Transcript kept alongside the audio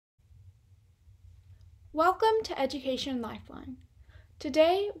Welcome to Education Lifeline.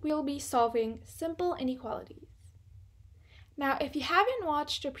 Today we'll be solving simple inequalities. Now, if you haven't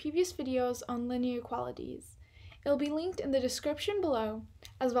watched our previous videos on linear equalities, it'll be linked in the description below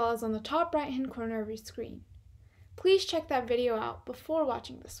as well as on the top right-hand corner of your screen. Please check that video out before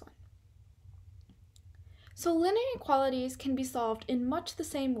watching this one. So linear equalities can be solved in much the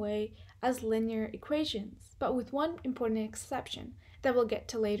same way as linear equations, but with one important exception that we'll get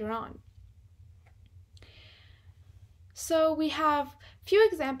to later on. So we have a few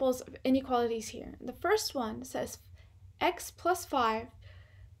examples of inequalities here. The first one says x plus 5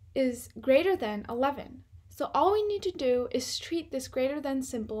 is greater than 11. So all we need to do is treat this greater than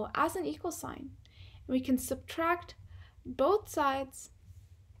symbol as an equal sign. And we can subtract both sides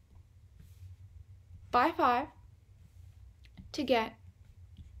by 5 to get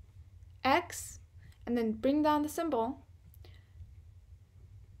x, and then bring down the symbol,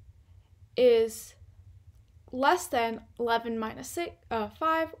 is less than 11 minus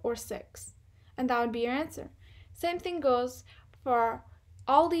 5 or 6. And that would be your answer. Same thing goes for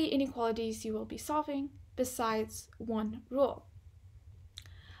all the inequalities you will be solving besides one rule.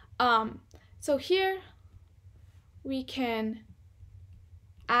 So here we can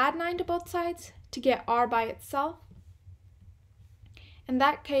add 9 to both sides to get r by itself. In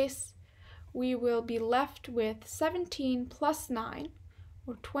that case, we will be left with 17 plus 9,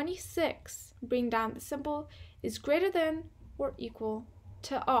 or 26, bring down the symbol, is greater than or equal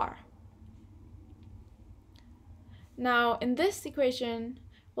to r. Now, in this equation,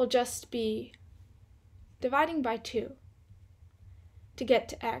 we'll just be dividing by 2 to get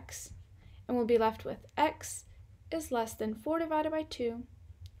to x, and we'll be left with x is less than 4 divided by 2,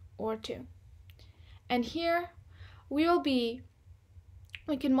 or 2. And here, we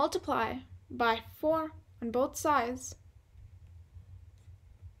can multiply by 4 on both sides,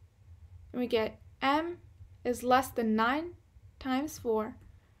 and we get m is less than 9 times 4,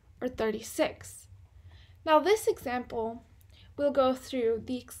 or 36. Now this example, we'll go through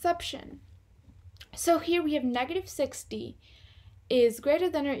the exception. So here we have negative 6d is greater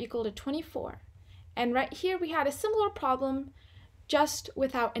than or equal to 24. And right here we had a similar problem, just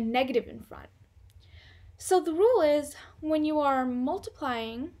without a negative in front. So the rule is when you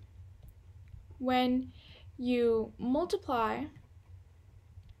multiply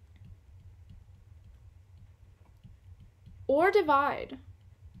or divide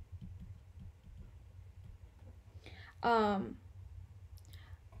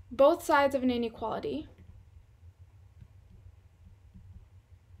both sides of an inequality,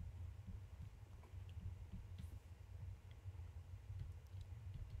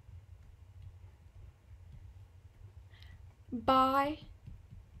 by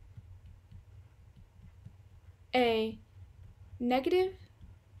a negative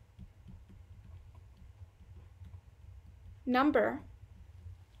number,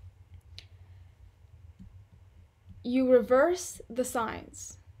 you reverse the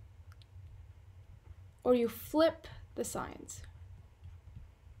signs, or you flip the signs.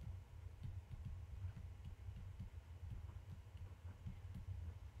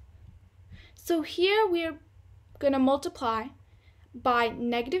 So here we're going to multiply by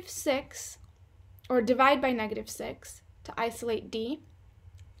negative 6, or divide by negative 6 to isolate d.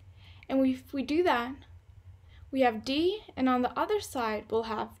 And if we do that, we have d, and on the other side we'll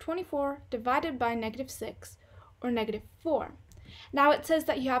have 24 divided by negative 6, or negative 4. Now it says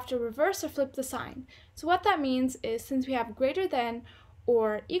that you have to reverse or flip the sign. So what that means is, since we have greater than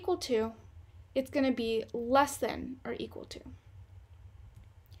or equal to, it's going to be less than or equal to.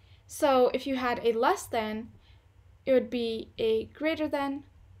 So if you had a less than, it would be a greater than,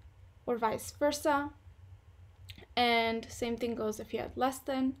 or vice versa. And same thing goes if you had less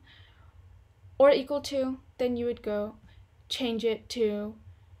than or equal to, then you would go change it to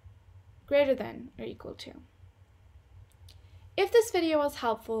greater than or equal to. If this video was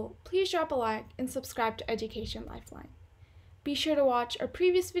helpful, please drop a like and subscribe to Education Lifeline. Be sure to watch our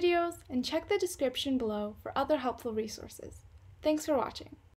previous videos and check the description below for other helpful resources. Thanks for watching.